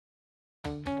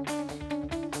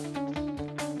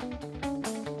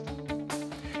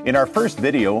In our first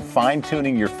video,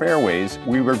 Fine-Tuning Your Fairways,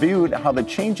 we reviewed how the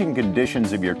changing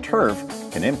conditions of your turf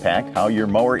can impact how your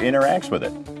mower interacts with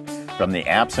it. From the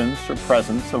absence or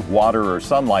presence of water or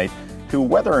sunlight to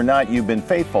whether or not you've been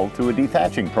faithful to a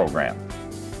dethatching program.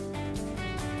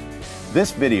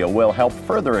 This video will help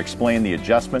further explain the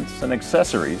adjustments and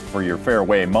accessories for your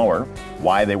Fairway mower,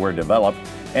 why they were developed,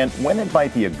 and when it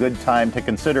might be a good time to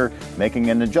consider making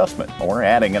an adjustment or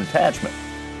adding an attachment.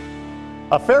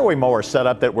 A Fairway mower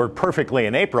setup that worked perfectly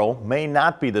in April may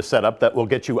not be the setup that will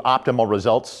get you optimal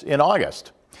results in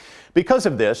August. Because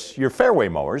of this, your Fairway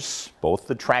mowers, both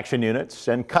the traction units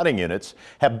and cutting units,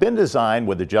 have been designed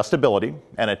with adjustability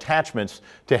and attachments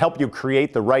to help you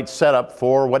create the right setup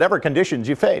for whatever conditions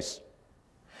you face.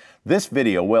 This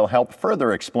video will help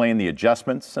further explain the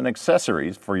adjustments and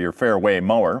accessories for your Fairway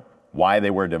mower, why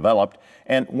they were developed,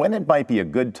 and when it might be a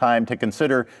good time to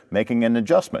consider making an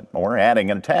adjustment or adding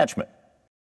an attachment.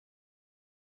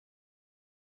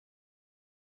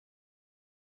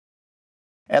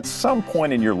 At some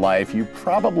point in your life, you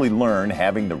probably learned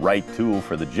having the right tool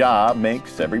for the job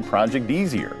makes every project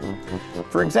easier.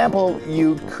 For example,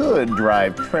 you could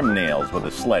drive trim nails with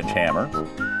a sledgehammer,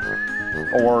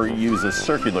 or use a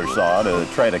circular saw to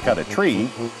try to cut a tree,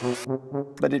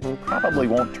 but it probably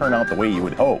won't turn out the way you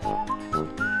would hope.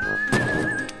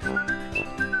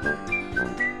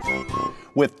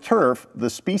 With turf, the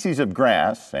species of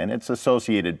grass and its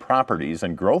associated properties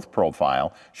and growth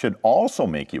profile should also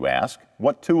make you ask,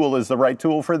 what tool is the right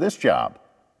tool for this job?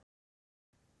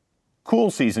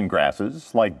 Cool season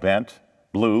grasses like bent,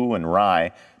 blue, and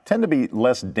rye tend to be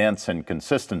less dense in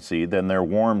consistency than their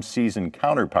warm season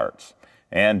counterparts,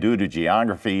 and due to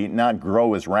geography, not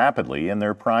grow as rapidly in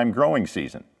their prime growing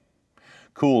season.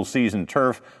 Cool season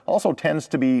turf also tends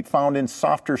to be found in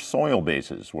softer soil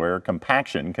bases where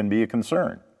compaction can be a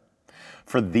concern.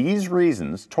 For these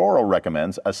reasons, Toro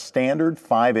recommends a standard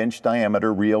 5-inch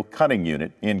diameter reel cutting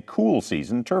unit in cool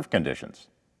season turf conditions.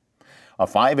 A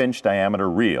 5-inch diameter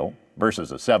reel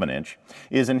versus a 7-inch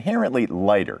is inherently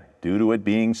lighter due to it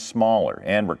being smaller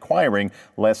and requiring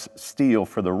less steel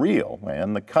for the reel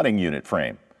and the cutting unit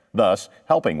frame, thus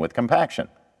helping with compaction.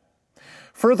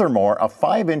 Furthermore, a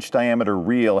 5-inch diameter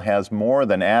reel has more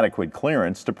than adequate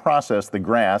clearance to process the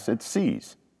grass it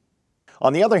sees.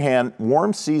 On the other hand,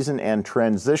 warm season and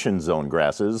transition zone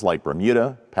grasses like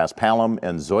Bermuda, Paspalum,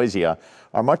 and Zoysia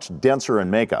are much denser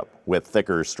in makeup, with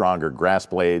thicker, stronger grass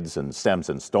blades and stems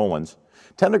and stolons,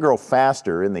 tend to grow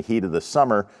faster in the heat of the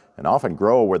summer, and often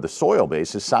grow where the soil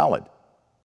base is solid.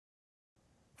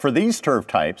 For these turf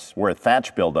types, where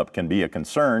thatch buildup can be a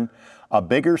concern, a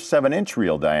bigger 7-inch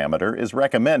reel diameter is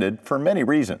recommended for many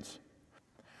reasons.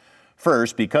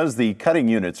 First, because the cutting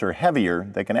units are heavier,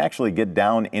 they can actually get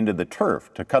down into the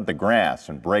turf to cut the grass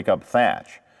and break up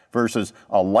thatch, versus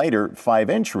a lighter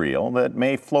 5-inch reel that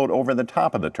may float over the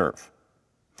top of the turf.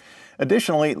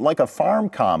 Additionally, like a farm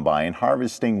combine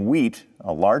harvesting wheat,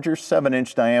 a larger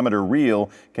 7-inch diameter reel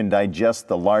can digest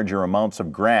the larger amounts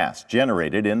of grass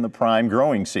generated in the prime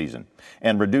growing season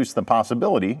and reduce the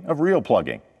possibility of reel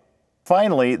plugging.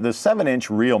 Finally, the 7-inch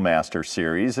Reelmaster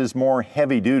series is more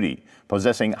heavy-duty,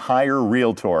 possessing higher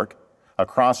reel torque, a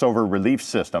crossover relief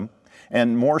system,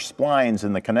 and more splines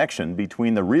in the connection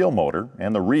between the reel motor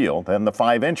and the reel than the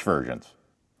 5-inch versions.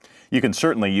 You can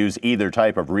certainly use either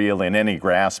type of reel in any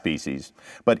grass species,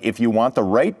 but if you want the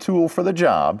right tool for the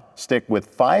job, stick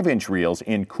with 5-inch reels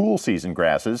in cool season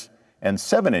grasses and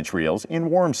 7-inch reels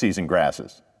in warm season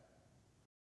grasses.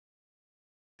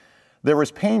 There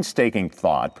was painstaking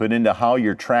thought put into how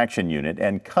your traction unit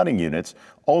and cutting units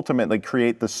ultimately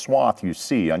create the swath you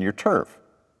see on your turf.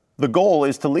 The goal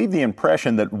is to leave the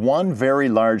impression that one very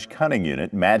large cutting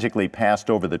unit magically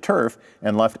passed over the turf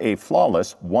and left a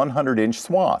flawless 100-inch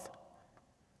swath.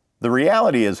 The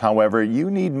reality is, however,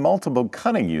 you need multiple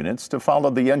cutting units to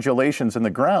follow the undulations in the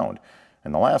ground,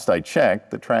 and the last I checked,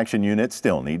 the traction unit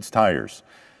still needs tires.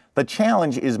 The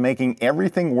challenge is making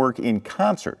everything work in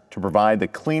concert to provide the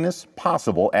cleanest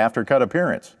possible aftercut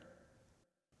appearance.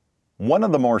 One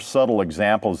of the more subtle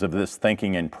examples of this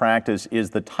thinking in practice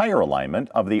is the tire alignment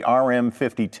of the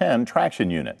RM5010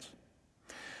 traction units.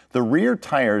 The rear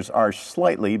tires are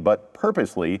slightly but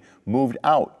purposely moved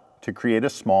out to create a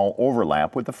small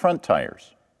overlap with the front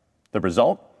tires. The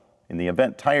result? In the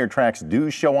event tire tracks do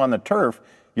show on the turf,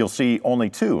 you'll see only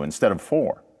 2 instead of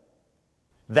 4.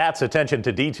 That's attention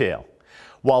to detail.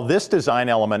 While this design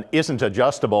element isn't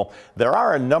adjustable, there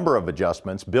are a number of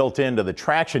adjustments built into the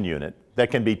traction unit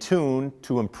that can be tuned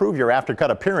to improve your aftercut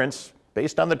appearance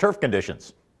based on the turf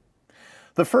conditions.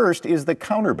 The first is the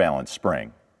counterbalance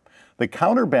spring. The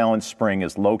counterbalance spring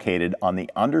is located on the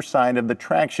underside of the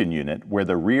traction unit where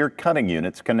the rear cutting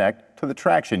units connect to the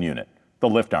traction unit, the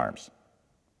lift arms.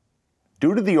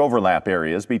 Due to the overlap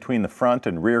areas between the front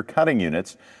and rear cutting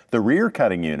units, the rear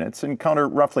cutting units encounter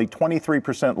roughly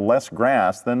 23% less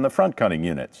grass than the front cutting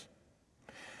units.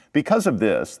 Because of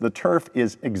this, the turf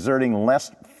is exerting less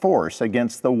force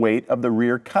against the weight of the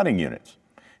rear cutting units.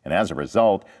 And as a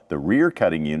result, the rear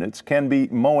cutting units can be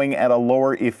mowing at a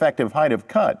lower effective height of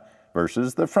cut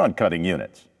versus the front cutting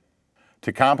units.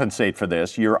 To compensate for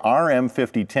this, your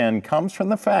RM5010 comes from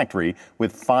the factory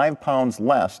with 5 pounds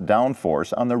less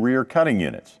downforce on the rear cutting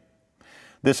units.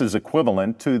 This is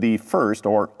equivalent to the first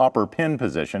or upper pin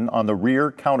position on the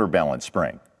rear counterbalance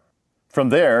spring. From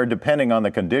there, depending on the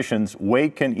conditions,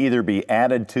 weight can either be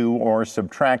added to or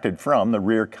subtracted from the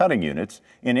rear cutting units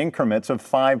in increments of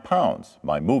 5 pounds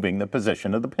by moving the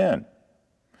position of the pin.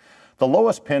 The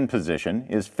lowest pin position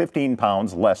is 15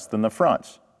 pounds less than the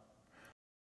fronts.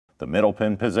 The middle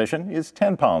pin position is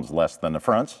 10 pounds less than the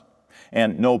fronts,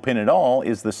 and no pin at all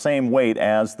is the same weight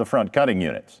as the front cutting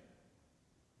units.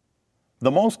 The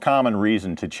most common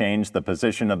reason to change the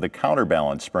position of the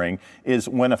counterbalance spring is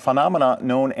when a phenomenon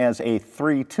known as a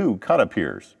 3-2 cut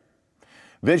appears.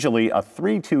 Visually, a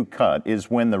 3-2 cut is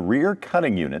when the rear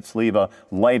cutting units leave a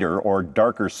lighter or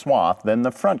darker swath than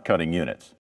the front cutting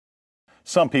units.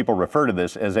 Some people refer to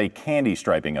this as a candy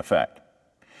striping effect.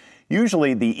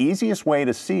 Usually, the easiest way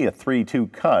to see a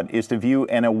 3-2 cut is to view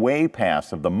an away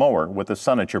pass of the mower with the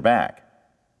sun at your back.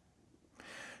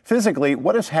 Physically,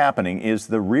 what is happening is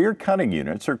the rear cutting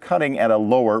units are cutting at a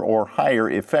lower or higher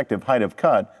effective height of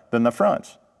cut than the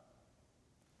fronts.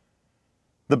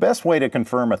 The best way to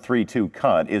confirm a 3-2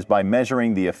 cut is by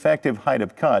measuring the effective height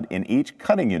of cut in each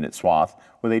cutting unit swath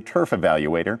with a turf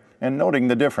evaluator and noting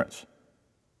the difference.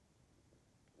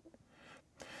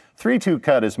 3-2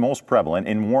 cut is most prevalent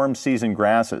in warm season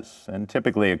grasses and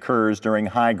typically occurs during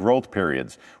high growth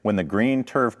periods when the green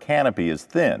turf canopy is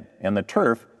thin and the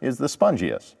turf is the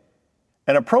spongiest.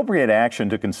 An appropriate action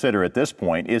to consider at this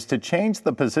point is to change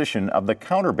the position of the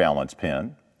counterbalance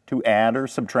pin to add or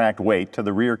subtract weight to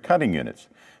the rear cutting units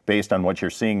based on what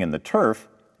you're seeing in the turf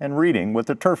and reading with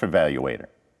the turf evaluator.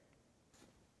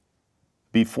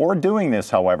 Before doing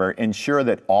this, however, ensure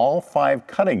that all 5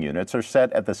 cutting units are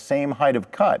set at the same height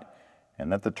of cut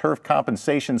and that the turf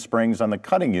compensation springs on the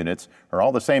cutting units are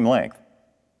all the same length.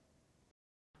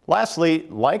 Lastly,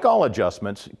 like all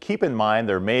adjustments, keep in mind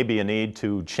there may be a need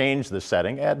to change the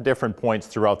setting at different points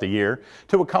throughout the year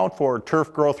to account for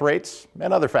turf growth rates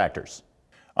and other factors.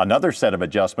 Another set of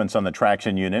adjustments on the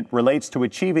traction unit relates to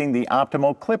achieving the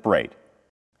optimal clip rate.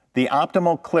 The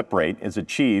optimal clip rate is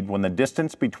achieved when the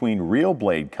distance between reel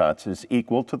blade cuts is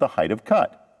equal to the height of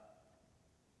cut.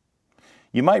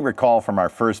 You might recall from our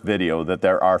first video that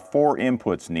there are 4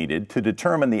 inputs needed to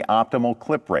determine the optimal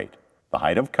clip rate: the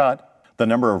height of cut, the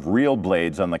number of reel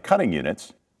blades on the cutting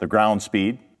units, the ground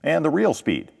speed, and the reel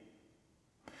speed.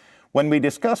 When we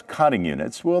discuss cutting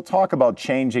units, we'll talk about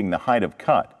changing the height of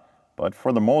cut, but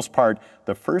for the most part,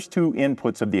 the first 2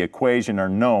 inputs of the equation are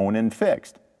known and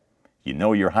fixed. You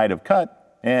know your height of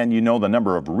cut, and you know the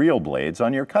number of reel blades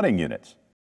on your cutting units.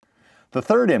 The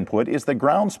third input is the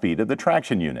ground speed of the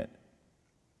traction unit.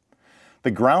 The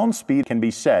ground speed can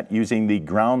be set using the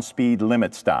ground speed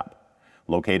limit stop,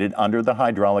 located under the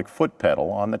hydraulic foot pedal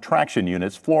on the traction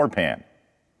unit's floor pan.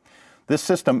 This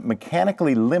system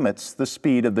mechanically limits the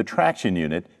speed of the traction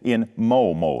unit in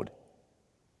mow mode.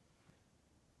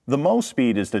 The mow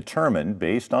speed is determined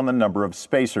based on the number of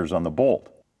spacers on the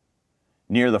bolt.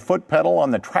 Near the foot pedal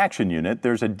on the traction unit,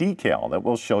 there's a decal that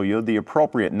will show you the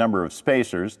appropriate number of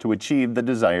spacers to achieve the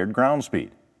desired ground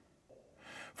speed.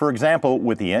 For example,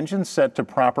 with the engine set to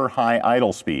proper high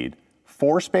idle speed,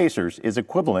 4 spacers is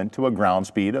equivalent to a ground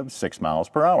speed of 6 miles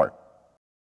per hour.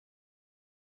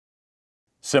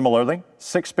 Similarly,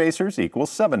 6 spacers equals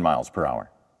 7 miles per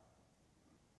hour.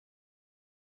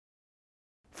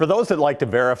 For those that like to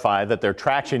verify that their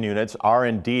traction units are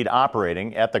indeed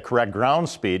operating at the correct ground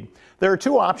speed, there are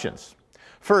 2 options.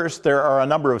 First, there are a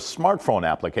number of smartphone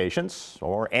applications,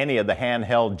 or any of the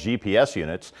handheld GPS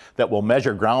units, that will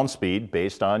measure ground speed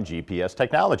based on GPS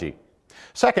technology.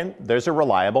 Second, there's a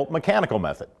reliable mechanical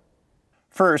method.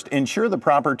 First, ensure the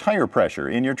proper tire pressure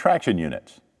in your traction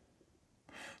units.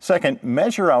 Second,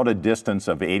 measure out a distance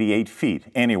of 88 feet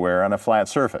anywhere on a flat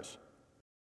surface.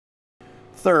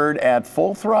 Third, at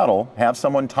full throttle, have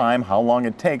someone time how long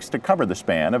it takes to cover the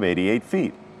span of 88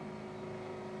 feet.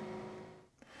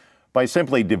 By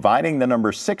simply dividing the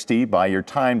number 60 by your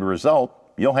timed result,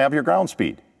 you'll have your ground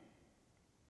speed.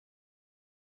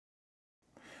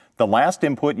 The last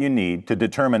input you need to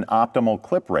determine optimal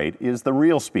clip rate is the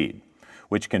reel speed,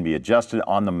 which can be adjusted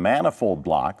on the manifold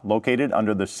block located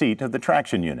under the seat of the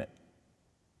traction unit.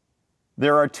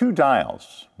 There are two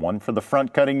dials, one for the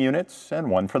front cutting units and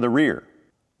one for the rear.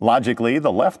 Logically,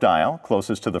 the left dial,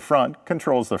 closest to the front,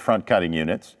 controls the front cutting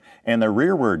units, and the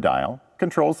rearward dial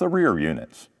controls the rear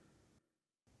units.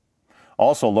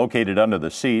 Also located under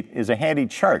the seat is a handy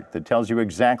chart that tells you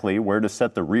exactly where to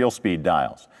set the reel speed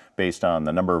dials, based on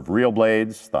the number of reel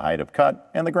blades, the height of cut,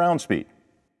 and the ground speed.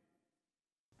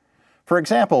 For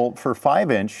example, for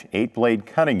 5-inch 8-blade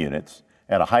cutting units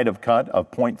at a height of cut of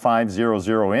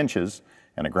 0.500 inches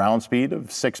and a ground speed of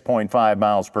 6.5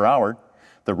 miles per hour,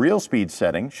 the reel speed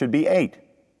setting should be 8.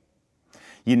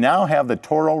 You now have the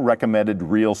Toro recommended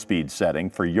reel speed setting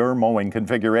for your mowing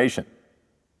configuration.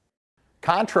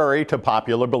 Contrary to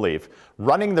popular belief,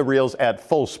 running the reels at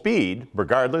full speed,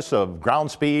 regardless of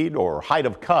ground speed or height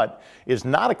of cut, is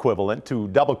not equivalent to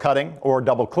double cutting or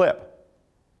double clip.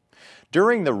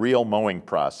 During the reel mowing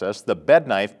process, the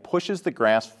bedknife pushes the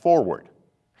grass forward,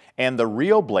 and the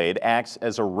reel blade acts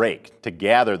as a rake to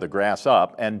gather the grass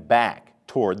up and back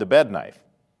toward the bedknife.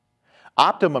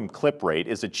 Optimum clip rate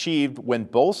is achieved when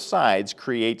both sides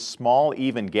create small,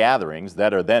 even gatherings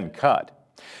that are then cut.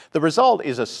 The result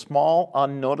is a small,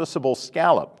 unnoticeable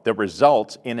scallop that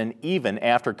results in an even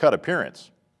after-cut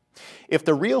appearance. If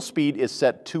the reel speed is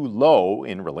set too low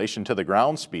in relation to the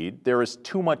ground speed, there is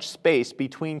too much space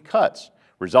between cuts,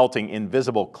 resulting in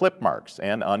visible clip marks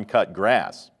and uncut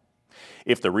grass.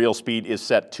 If the reel speed is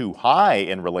set too high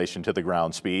in relation to the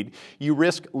ground speed, you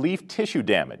risk leaf tissue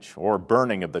damage or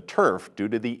burning of the turf due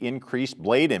to the increased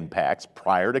blade impacts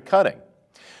prior to cutting.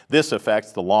 This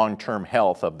affects the long-term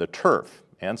health of the turf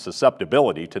and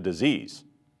susceptibility to disease.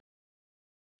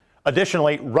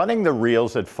 Additionally, running the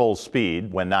reels at full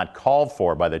speed when not called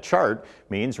for by the chart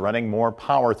means running more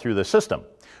power through the system,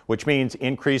 which means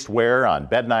increased wear on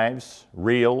bed knives,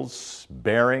 reels,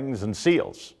 bearings, and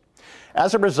seals.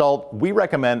 As a result, we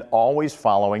recommend always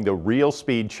following the reel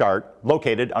speed chart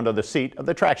located under the seat of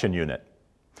the traction unit.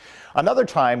 Another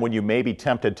time when you may be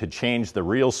tempted to change the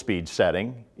reel speed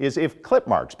setting is if clip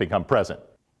marks become present.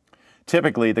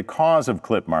 Typically, the cause of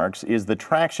clip marks is the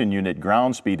traction unit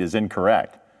ground speed is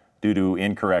incorrect due to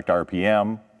incorrect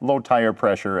RPM, low tire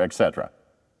pressure, etc.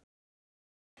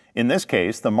 In this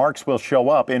case, the marks will show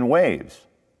up in waves.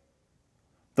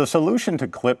 The solution to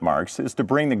clip marks is to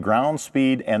bring the ground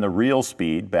speed and the reel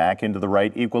speed back into the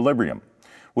right equilibrium,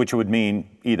 which would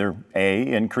mean either A,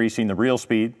 increasing the reel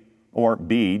speed, or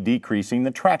B, decreasing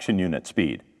the traction unit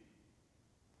speed.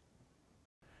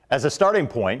 As a starting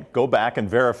point, go back and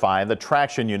verify the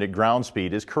traction unit ground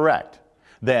speed is correct.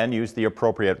 Then use the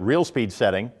appropriate reel speed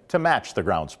setting to match the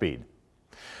ground speed.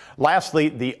 Lastly,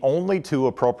 the only two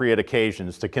appropriate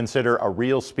occasions to consider a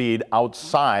reel speed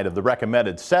outside of the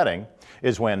recommended setting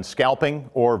is when scalping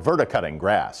or verticutting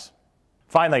grass.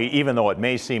 Finally, even though it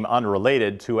may seem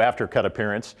unrelated to aftercut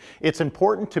appearance, it's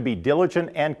important to be diligent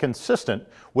and consistent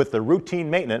with the routine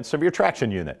maintenance of your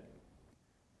traction unit.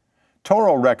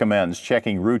 Toro recommends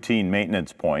checking routine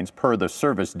maintenance points per the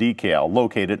service decal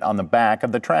located on the back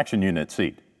of the traction unit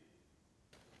seat.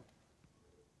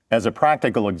 As a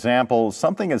practical example,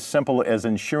 something as simple as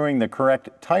ensuring the correct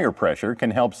tire pressure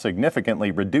can help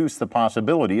significantly reduce the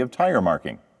possibility of tire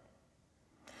marking.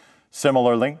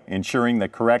 Similarly, ensuring the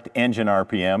correct engine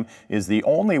RPM is the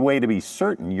only way to be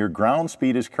certain your ground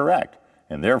speed is correct,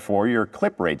 and therefore your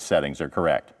clip rate settings are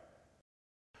correct.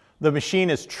 The machine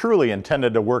is truly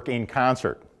intended to work in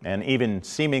concert, and even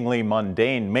seemingly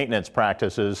mundane maintenance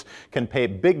practices can pay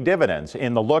big dividends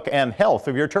in the look and health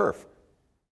of your turf.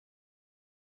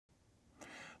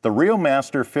 The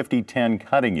Reelmaster 5010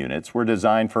 cutting units were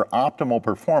designed for optimal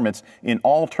performance in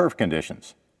all turf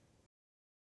conditions.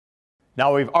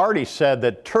 Now, we've already said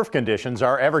that turf conditions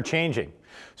are ever-changing,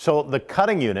 so the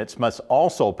cutting units must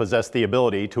also possess the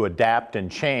ability to adapt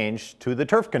and change to the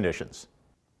turf conditions.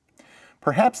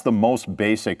 Perhaps the most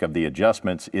basic of the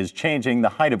adjustments is changing the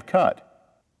height of cut.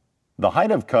 The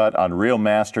height of cut on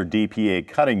Reelmaster DPA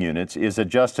cutting units is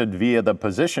adjusted via the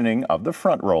positioning of the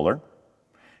front roller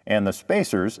and the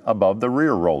spacers above the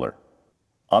rear roller.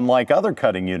 Unlike other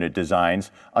cutting unit designs,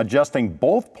 adjusting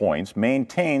both points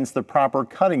maintains the proper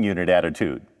cutting unit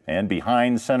attitude and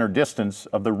behind center distance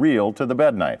of the reel to the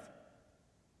bed knife.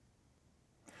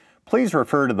 Please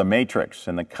refer to the matrix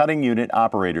in the cutting unit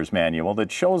operator's manual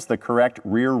that shows the correct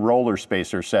rear roller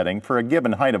spacer setting for a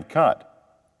given height of cut.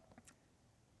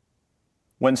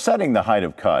 When setting the height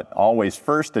of cut, always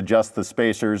first adjust the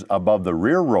spacers above the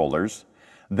rear rollers,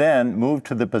 then move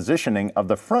to the positioning of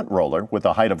the front roller with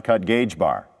a height of cut gauge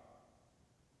bar.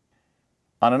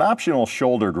 On an optional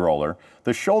shouldered roller,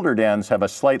 the shouldered ends have a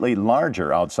slightly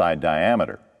larger outside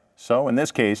diameter, So in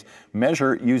this case,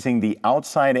 measure using the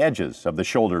outside edges of the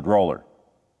shouldered roller.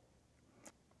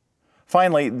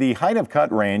 Finally, the height of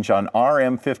cut range on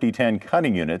RM5010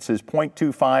 cutting units is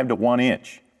 0.25 to 1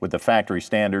 inch with the factory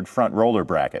standard front roller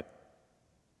bracket.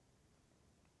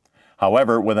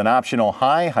 However, with an optional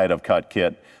high height of cut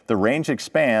kit, the range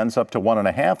expands up to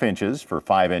 1.5 inches for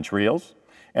 5-inch reels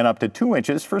and up to 2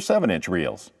 inches for 7-inch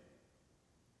reels.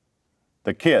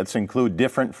 The kits include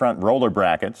different front roller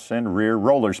brackets and rear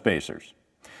roller spacers.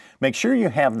 Make sure you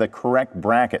have the correct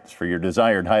brackets for your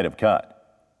desired height of cut.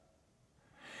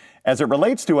 As it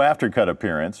relates to aftercut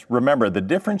appearance, remember the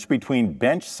difference between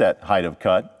bench set height of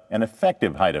cut and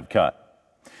effective height of cut.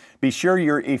 Be sure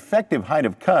your effective height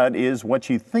of cut is what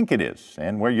you think it is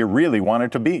and where you really want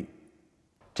it to be.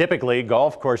 Typically,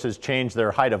 golf courses change their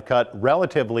height of cut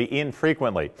relatively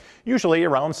infrequently, usually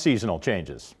around seasonal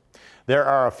changes. There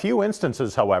are a few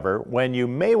instances, however, when you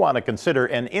may want to consider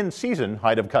an in-season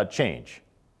height of cut change.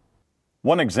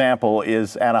 One example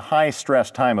is at a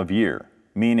high-stress time of year,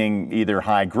 meaning either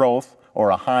high growth or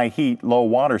a high heat, low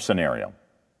water scenario.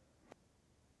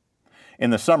 In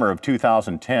the summer of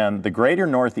 2010, the greater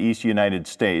Northeast United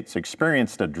States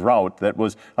experienced a drought that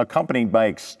was accompanied by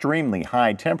extremely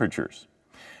high temperatures.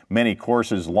 Many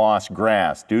courses lost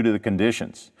grass due to the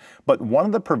conditions, but one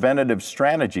of the preventative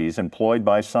strategies employed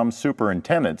by some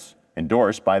superintendents,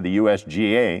 endorsed by the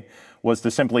USGA, was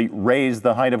to simply raise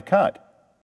the height of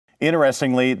cut.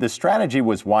 Interestingly, the strategy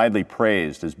was widely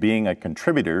praised as being a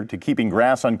contributor to keeping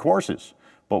grass on courses,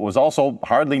 but was also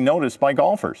hardly noticed by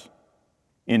golfers.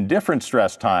 In different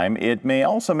stress time, it may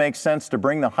also make sense to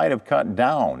bring the height of cut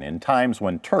down in times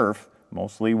when turf,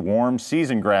 mostly warm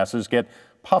season grasses, get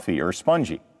puffy or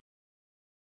spongy.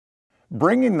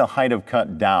 Bringing the height of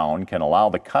cut down can allow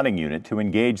the cutting unit to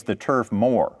engage the turf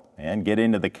more and get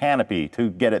into the canopy to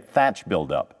get it thatch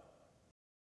buildup.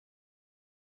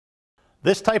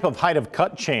 This type of height of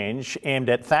cut change aimed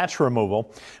at thatch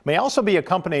removal may also be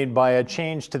accompanied by a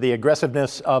change to the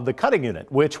aggressiveness of the cutting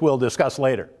unit, which we'll discuss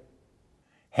later.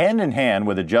 Hand in hand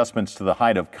with adjustments to the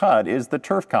height of cut is the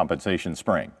turf compensation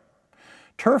spring.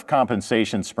 Turf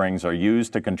compensation springs are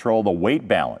used to control the weight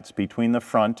balance between the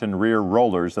front and rear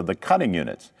rollers of the cutting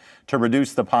units to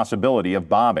reduce the possibility of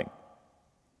bobbing.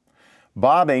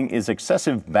 Bobbing is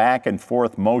excessive back and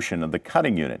forth motion of the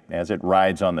cutting unit as it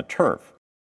rides on the turf,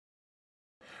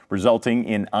 resulting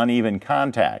in uneven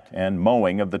contact and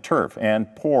mowing of the turf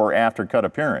and poor aftercut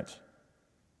appearance.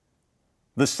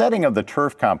 The setting of the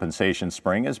turf compensation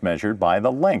spring is measured by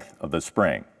the length of the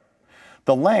spring.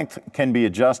 The length can be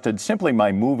adjusted simply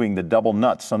by moving the double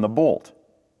nuts on the bolt.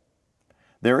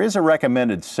 There is a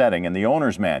recommended setting in the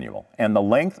owner's manual, and the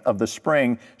length of the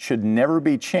spring should never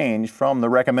be changed from the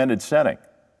recommended setting.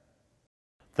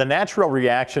 The natural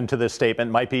reaction to this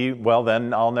statement might be, well,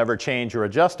 then I'll never change or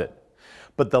adjust it.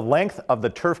 But the length of the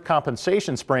turf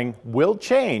compensation spring will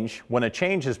change when a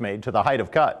change is made to the height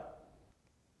of cut.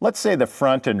 Let's say the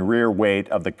front and rear weight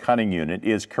of the cutting unit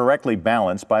is correctly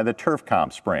balanced by the turf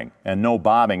comp spring and no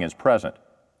bobbing is present.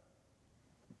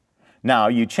 Now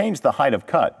you change the height of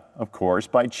cut, of course,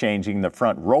 by changing the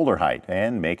front roller height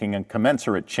and making a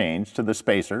commensurate change to the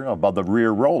spacer above the rear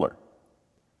roller.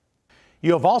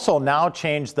 You have also now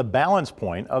changed the balance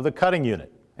point of the cutting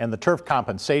unit, and the turf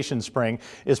compensation spring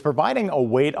is providing a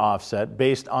weight offset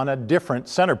based on a different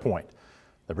center point.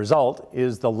 The result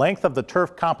is the length of the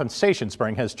turf compensation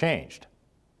spring has changed.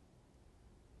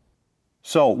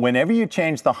 So whenever you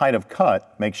change the height of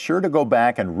cut, make sure to go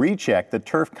back and recheck the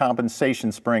turf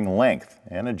compensation spring length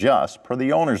and adjust per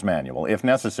the owner's manual if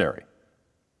necessary.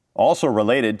 Also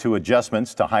related to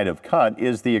adjustments to height of cut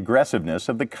is the aggressiveness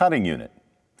of the cutting unit.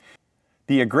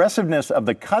 The aggressiveness of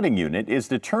the cutting unit is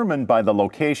determined by the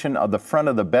location of the front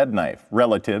of the bedknife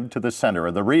relative to the center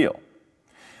of the reel.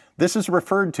 This is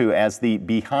referred to as the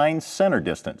behind center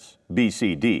distance,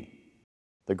 BCD.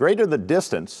 The greater the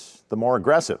distance, the more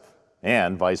aggressive,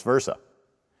 and vice versa.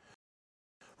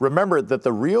 Remember that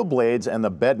the reel blades and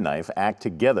the bedknife act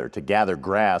together to gather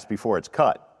grass before it's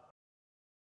cut.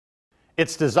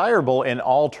 It's desirable in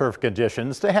all turf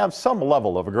conditions to have some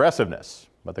level of aggressiveness,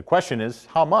 but the question is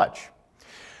how much?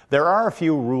 There are a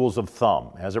few rules of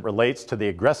thumb as it relates to the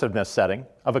aggressiveness setting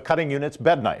of a cutting unit's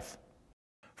bedknife.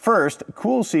 First,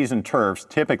 cool season turfs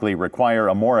typically require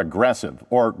a more aggressive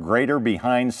or greater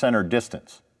behind center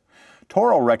distance.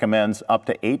 Toro recommends up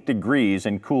to 8 degrees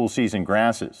in cool season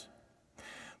grasses.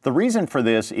 The reason for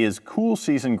this is cool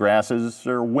season grasses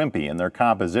are wimpy in their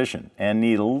composition and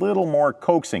need a little more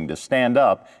coaxing to stand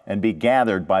up and be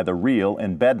gathered by the reel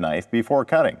and bedknife before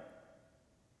cutting.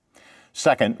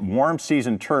 Second, warm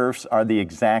season turfs are the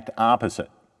exact opposite.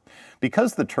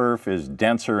 Because the turf is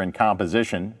denser in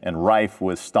composition and rife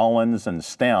with stolons and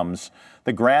stems,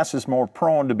 the grass is more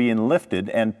prone to being lifted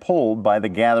and pulled by the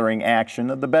gathering action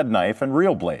of the bedknife and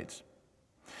reel blades.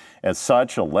 As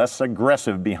such, a less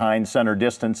aggressive behind center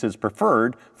distance is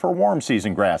preferred for warm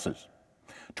season grasses.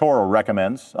 Toro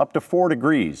recommends up to 4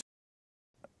 degrees.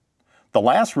 The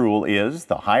last rule is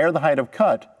the higher the height of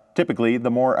cut, typically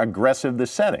the more aggressive the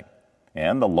setting,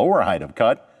 and the lower height of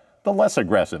cut, the less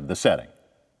aggressive the setting.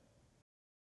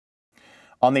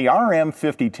 On the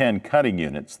RM5010 cutting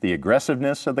units, the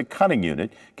aggressiveness of the cutting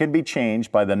unit can be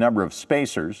changed by the number of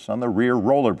spacers on the rear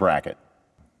roller bracket.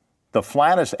 The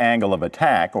flattest angle of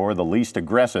attack, or the least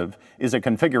aggressive, is a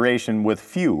configuration with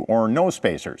few or no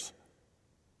spacers.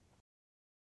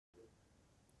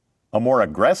 A more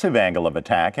aggressive angle of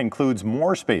attack includes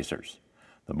more spacers.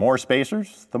 The more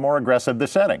spacers, the more aggressive the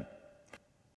setting.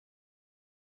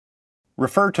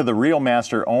 Refer to the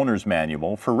Reelmaster Owner's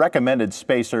Manual for recommended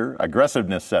spacer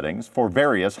aggressiveness settings for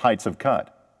various heights of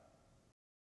cut.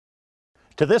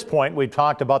 To this point, we've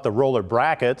talked about the roller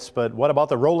brackets, but what about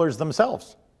the rollers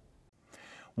themselves?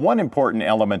 One important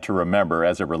element to remember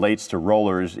as it relates to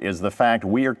rollers is the fact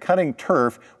we are cutting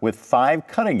turf with 5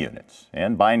 cutting units,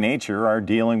 and by nature are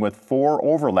dealing with 4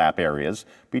 overlap areas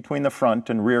between the front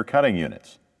and rear cutting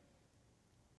units.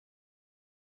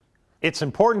 It's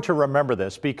important to remember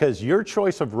this because your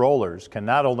choice of rollers can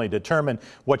not only determine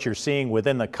what you're seeing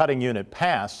within the cutting unit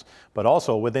pass, but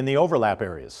also within the overlap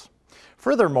areas.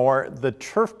 Furthermore, the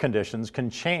turf conditions can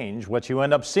change what you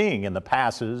end up seeing in the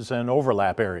passes and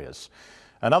overlap areas.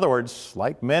 In other words,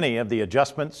 like many of the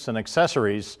adjustments and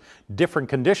accessories, different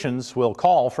conditions will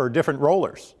call for different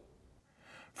rollers.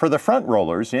 For the front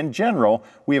rollers, in general,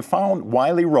 we have found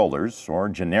Wiley rollers, or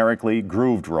generically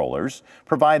grooved rollers,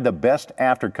 provide the best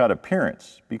aftercut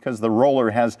appearance because the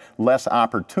roller has less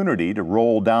opportunity to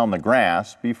roll down the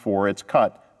grass before it's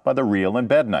cut by the reel and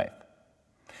bedknife.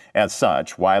 As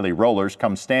such, Wiley rollers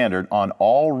come standard on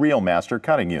all Reelmaster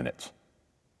cutting units.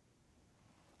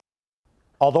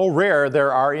 Although rare,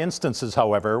 there are instances,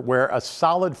 however, where a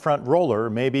solid front roller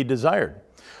may be desired.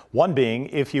 One being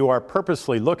if you are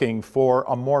purposely looking for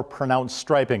a more pronounced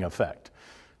striping effect.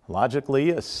 Logically,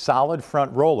 a solid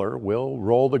front roller will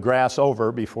roll the grass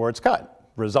over before it's cut,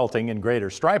 resulting in greater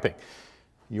striping.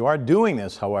 You are doing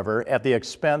this, however, at the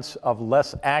expense of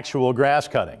less actual grass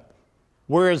cutting.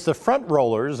 Whereas the front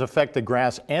rollers affect the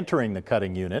grass entering the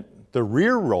cutting unit, the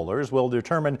rear rollers will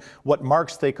determine what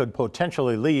marks they could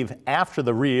potentially leave after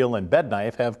the reel and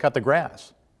bedknife have cut the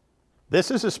grass. This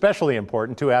is especially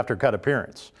important to aftercut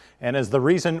appearance, and is the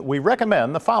reason we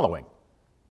recommend the following.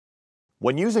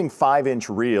 When using 5-inch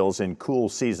reels in cool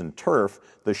season turf,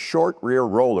 the short rear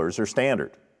rollers are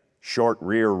standard. Short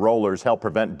rear rollers help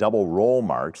prevent double roll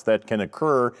marks that can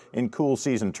occur in cool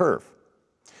season turf.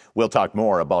 We'll talk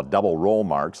more about double roll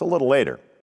marks a little later.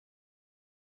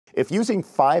 If using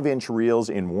 5-inch reels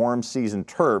in warm season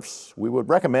turfs, we would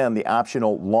recommend the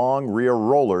optional long rear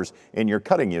rollers in your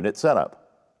cutting unit setup.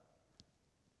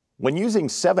 When using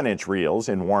 7-inch reels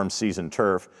in warm season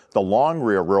turf, the long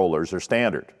rear rollers are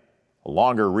standard.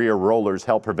 Longer rear rollers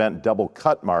help prevent double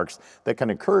cut marks that can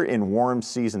occur in warm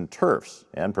season turfs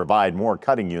and provide more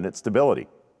cutting unit stability.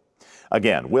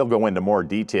 Again, we'll go into more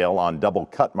detail on double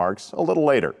cut marks a little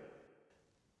later.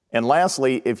 And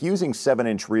lastly, if using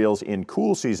 7-inch reels in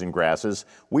cool season grasses,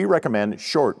 we recommend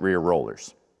short rear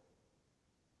rollers.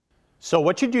 So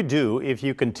what should you do if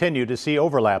you continue to see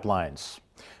overlap lines?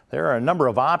 There are a number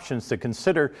of options to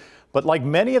consider, but like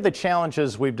many of the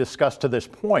challenges we've discussed to this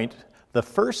point, the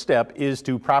first step is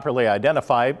to properly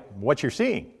identify what you're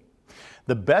seeing.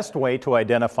 The best way to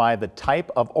identify the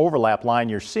type of overlap line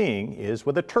you're seeing is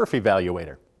with a turf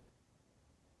evaluator.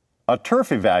 A turf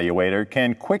evaluator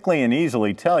can quickly and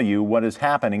easily tell you what is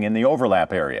happening in the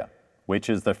overlap area, which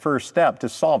is the first step to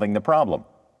solving the problem.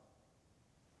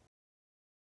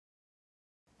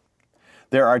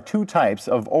 There are 2 types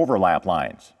of overlap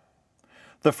lines.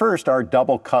 The first are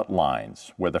double cut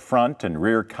lines, where the front and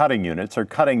rear cutting units are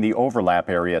cutting the overlap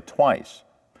area twice.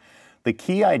 The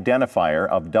key identifier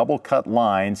of double cut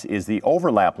lines is the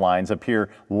overlap lines appear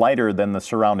lighter than the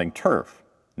surrounding turf,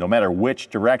 no matter which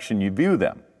direction you view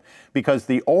them, because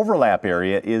the overlap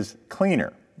area is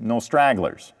cleaner, no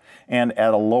stragglers, and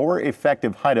at a lower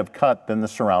effective height of cut than the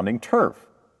surrounding turf.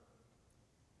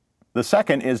 The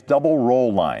second is double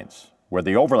roll lines, where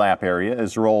the overlap area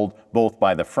is rolled both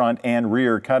by the front and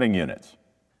rear cutting units.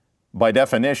 By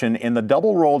definition, in the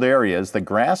double rolled areas, the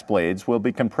grass blades will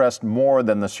be compressed more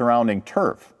than the surrounding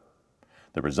turf.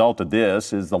 The result of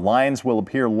this is the lines will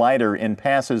appear lighter in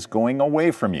passes going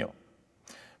away from you.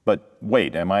 But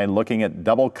wait, am I looking at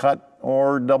double cut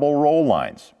or double roll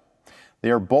lines? They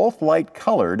are both light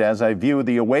colored as I view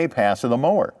the away pass of the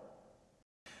mower.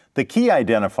 The key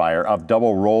identifier of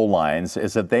double roll lines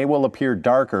is that they will appear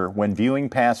darker when viewing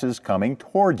passes coming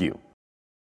toward you.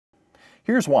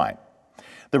 Here's why.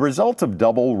 The result of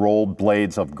double rolled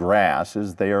blades of grass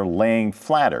is they are laying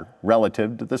flatter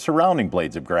relative to the surrounding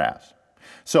blades of grass.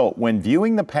 So when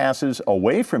viewing the passes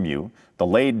away from you, the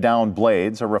laid down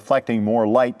blades are reflecting more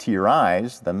light to your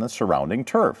eyes than the surrounding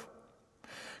turf.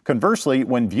 Conversely,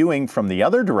 when viewing from the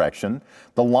other direction,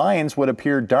 the lines would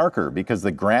appear darker because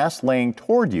the grass laying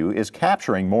toward you is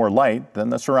capturing more light than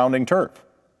the surrounding turf.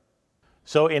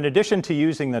 So in addition to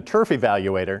using the turf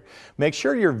evaluator, make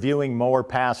sure you're viewing mower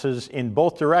passes in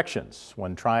both directions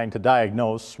when trying to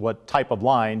diagnose what type of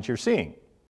lines you're seeing.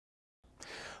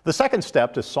 The second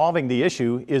step to solving the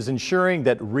issue is ensuring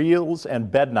that reels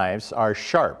and bed knives are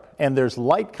sharp and there's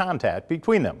light contact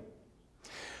between them.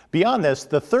 Beyond this,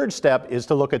 the third step is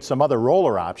to look at some other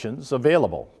roller options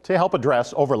available to help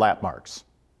address overlap marks.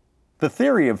 The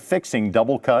theory of fixing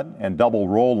double cut and double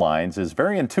roll lines is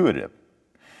very intuitive.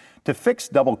 To fix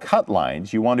double cut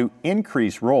lines, you want to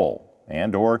increase roll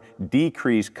and/or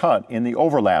decrease cut in the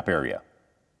overlap area.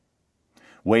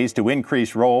 Ways to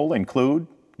increase roll include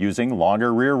using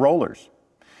longer rear rollers.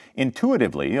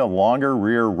 Intuitively, a longer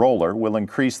rear roller will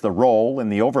increase the roll in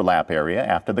the overlap area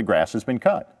after the grass has been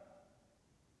cut.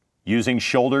 Using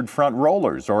shouldered front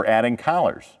rollers or adding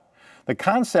collars. The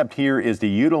concept here is to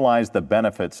utilize the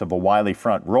benefits of a wily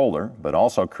front roller, but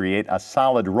also create a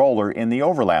solid roller in the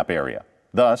overlap area,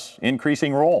 thus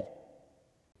increasing roll.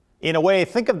 In a way,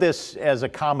 think of this as a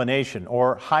combination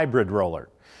or hybrid roller.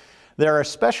 There are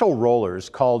special rollers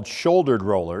called shouldered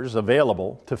rollers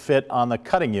available to fit on the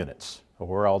cutting units,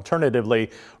 or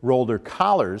alternatively, roller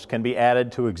collars can be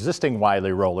added to existing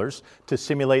wily rollers to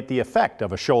simulate the effect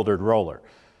of a shouldered roller.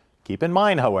 Keep in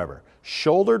mind, however,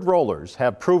 shouldered rollers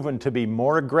have proven to be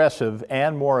more aggressive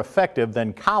and more effective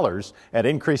than collars at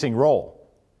increasing roll.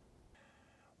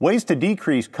 Ways to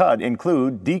decrease cut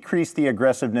include decrease the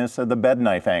aggressiveness of the bed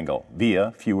knife angle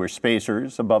via fewer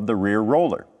spacers above the rear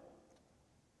roller.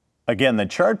 Again, the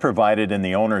chart provided in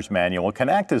the owner's manual can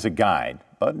act as a guide,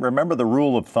 but remember the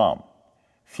rule of thumb.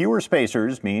 Fewer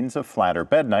spacers means a flatter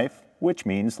bed knife, which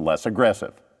means less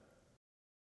aggressive.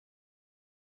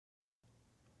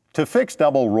 To fix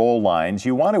double roll lines,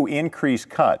 you want to increase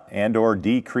cut and/or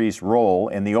decrease roll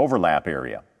in the overlap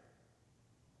area.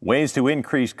 Ways to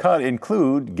increase cut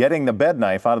include getting the bed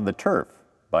knife out of the turf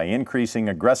by increasing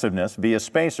aggressiveness via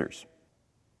spacers.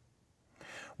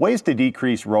 Ways to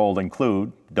decrease roll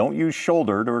include don't use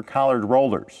shouldered or collared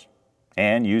rollers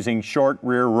and using short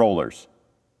rear rollers.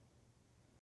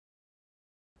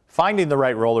 Finding the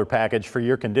right roller package for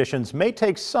your conditions may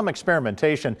take some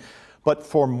experimentation, but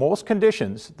for most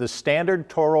conditions, the standard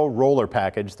Toro roller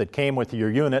package that came with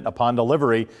your unit upon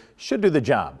delivery should do the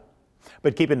job.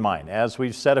 But keep in mind, as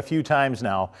we've said a few times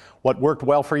now, what worked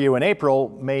well for you in April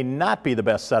may not be the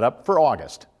best setup for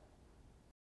August.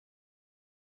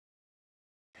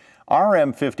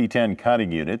 RM5010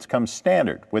 cutting units come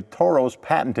standard with Toro's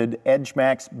patented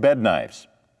EdgeMax bed knives.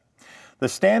 The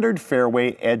standard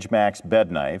Fairway EdgeMax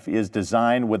bed knife is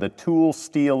designed with a tool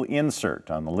steel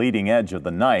insert on the leading edge of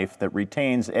the knife that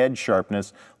retains edge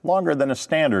sharpness longer than a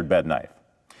standard bed knife.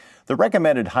 The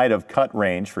recommended height of cut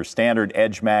range for standard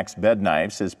EdgeMax bed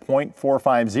knives is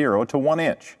 .450 to 1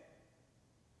 inch.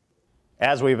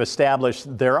 As we've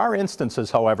established, there are instances,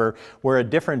 however, where a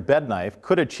different bed knife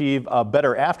could achieve a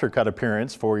better aftercut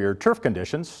appearance for your turf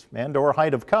conditions and/or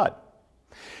height of cut.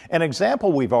 An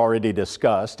example we've already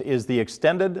discussed is the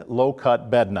extended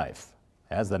low-cut bed knife.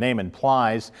 As the name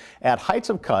implies, at heights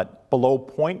of cut below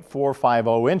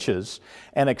 .450 inches,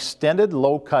 an extended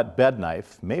low-cut bed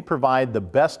knife may provide the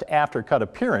best aftercut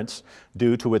appearance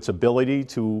due to its ability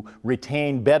to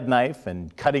retain bed knife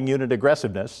and cutting unit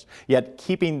aggressiveness, yet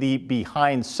keeping the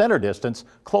behind center distance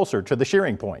closer to the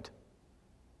shearing point.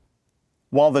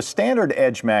 While the standard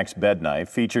EdgeMax bed knife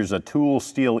features a tool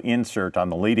steel insert on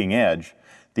the leading edge,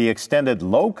 the extended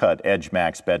low-cut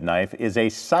EdgeMax bed knife is a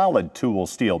solid tool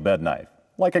steel bed knife,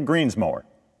 like a greens mower.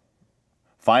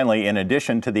 Finally, in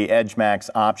addition to the EdgeMax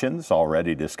options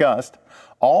already discussed,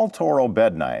 all Toro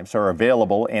bed knives are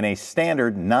available in a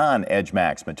standard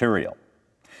non-EdgeMax material.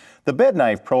 The bed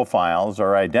knife profiles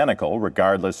are identical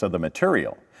regardless of the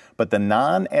material, but the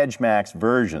non-EdgeMax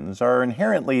versions are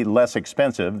inherently less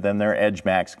expensive than their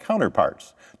EdgeMax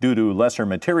counterparts due to lesser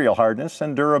material hardness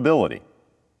and durability.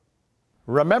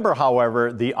 Remember,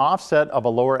 however, the offset of a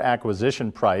lower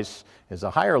acquisition price is a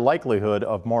higher likelihood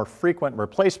of more frequent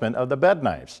replacement of the bed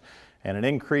knives and an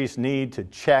increased need to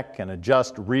check and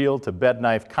adjust reel to bed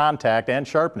knife contact and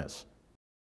sharpness.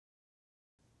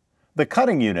 The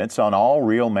cutting units on all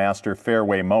Reelmaster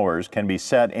Fairway mowers can be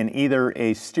set in either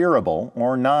a steerable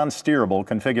or non-steerable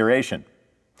configuration.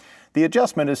 The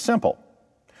adjustment is simple.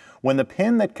 When the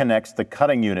pin that connects the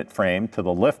cutting unit frame to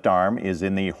the lift arm is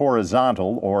in the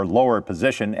horizontal or lower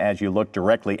position as you look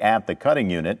directly at the cutting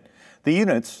unit, the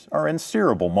units are in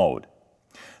steerable mode.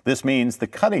 This means the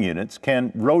cutting units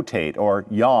can rotate or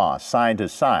yaw side to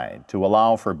side to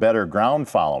allow for better ground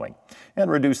following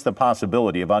and reduce the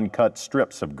possibility of uncut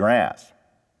strips of grass.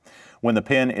 When the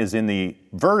pin is in the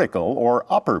vertical or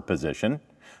upper position,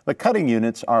 the cutting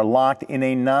units are locked in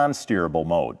a non-steerable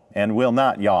mode and will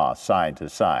not yaw side to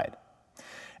side.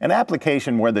 An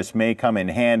application where this may come in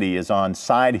handy is on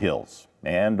side hills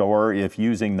and/or if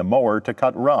using the mower to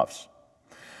cut roughs.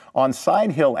 On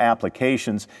side hill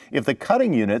applications, if the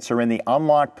cutting units are in the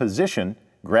unlocked position,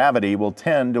 gravity will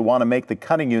tend to want to make the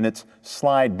cutting units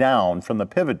slide down from the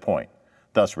pivot point,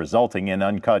 thus resulting in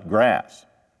uncut grass.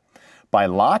 By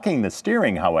locking the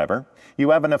steering, however,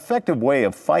 you have an effective way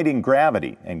of fighting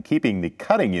gravity and keeping the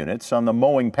cutting units on the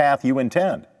mowing path you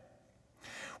intend.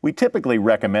 We typically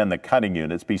recommend the cutting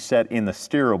units be set in the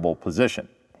steerable position,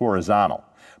 horizontal,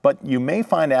 but you may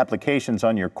find applications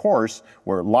on your course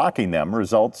where locking them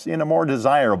results in a more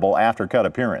desirable aftercut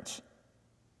appearance.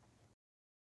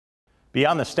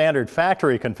 Beyond the standard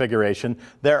factory configuration,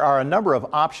 there are a number of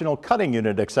optional cutting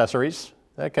unit accessories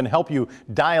that can help you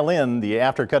dial in the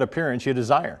aftercut appearance you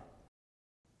desire.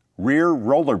 Rear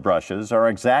roller brushes are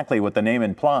exactly what the name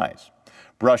implies,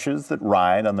 brushes that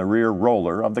ride on the rear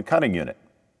roller of the cutting unit.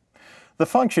 The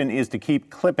function is to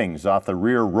keep clippings off the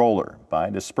rear roller by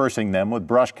dispersing them with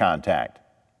brush contact.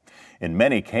 In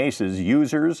many cases,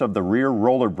 users of the rear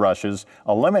roller brushes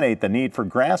eliminate the need for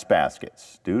grass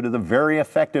baskets due to the very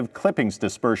effective clippings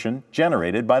dispersion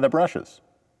generated by the brushes.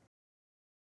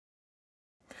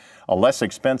 A less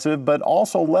expensive but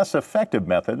also less effective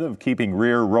method of keeping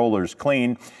rear rollers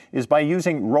clean is by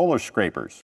using roller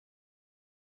scrapers.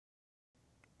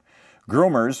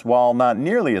 Groomers, while not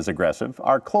nearly as aggressive,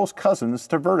 are close cousins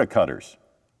to verticutters.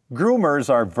 Groomers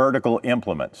are vertical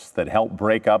implements that help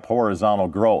break up horizontal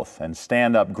growth and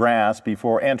stand up grass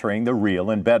before entering the reel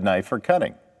and bedknife for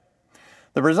cutting.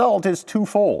 The result is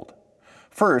twofold.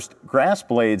 First, grass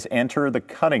blades enter the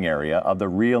cutting area of the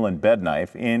reel and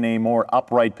bedknife in a more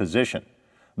upright position,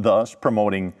 thus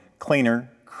promoting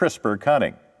cleaner, crisper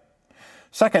cutting.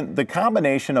 Second, the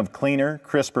combination of cleaner,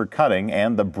 crisper cutting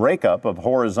and the breakup of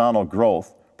horizontal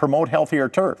growth promote healthier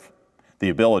turf, the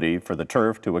ability for the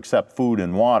turf to accept food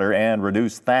and water and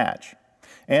reduce thatch,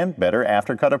 and better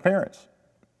aftercut appearance.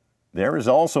 There is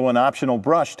also an optional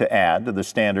brush to add to the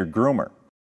standard groomer.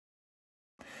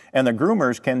 And the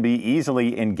groomers can be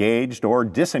easily engaged or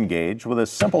disengaged with a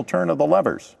simple turn of the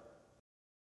levers.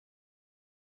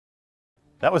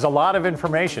 That was a lot of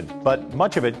information, but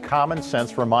much of it common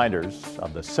sense reminders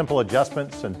of the simple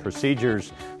adjustments and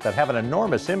procedures that have an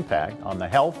enormous impact on the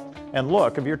health and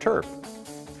look of your turf.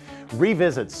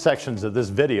 Revisit sections of this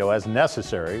video as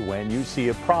necessary when you see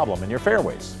a problem in your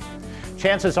fairways.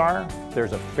 Chances are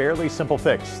there's a fairly simple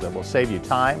fix that will save you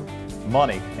time,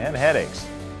 money, and headaches.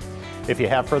 If you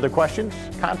have further questions,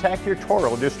 contact your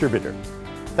Toro distributor.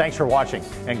 Thanks for watching,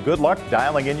 and good luck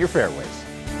dialing in your fairways.